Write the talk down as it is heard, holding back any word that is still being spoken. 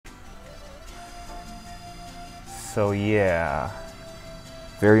So yeah,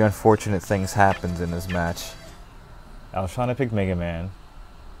 very unfortunate things happened in this match. I was trying to pick Mega Man,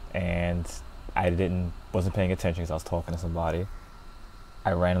 and I wasn't paying attention because I was talking to somebody.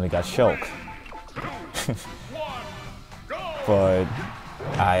 I randomly got Shulk, but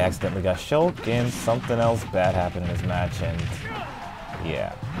I accidentally got Shulk, and something else bad happened in this match, and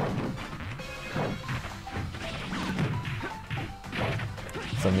yeah.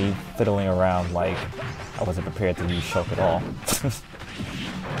 So me fiddling around like I wasn't prepared to use Shulk at all.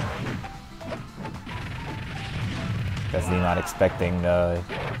 Definitely not expecting the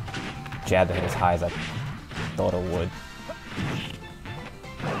jab to hit as high as I thought it would.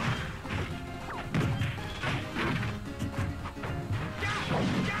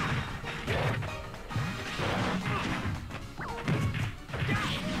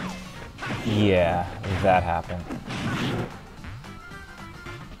 Yeah, that happened.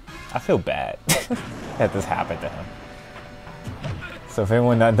 I feel bad that this happened to him. So if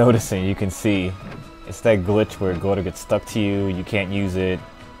anyone not noticing, you can see it's that glitch where Gordo gets stuck to you, you can't use it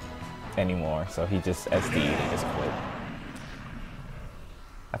anymore, so he just SD'd and just quit.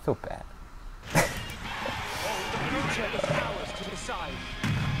 I feel bad.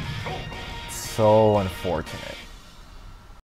 So unfortunate.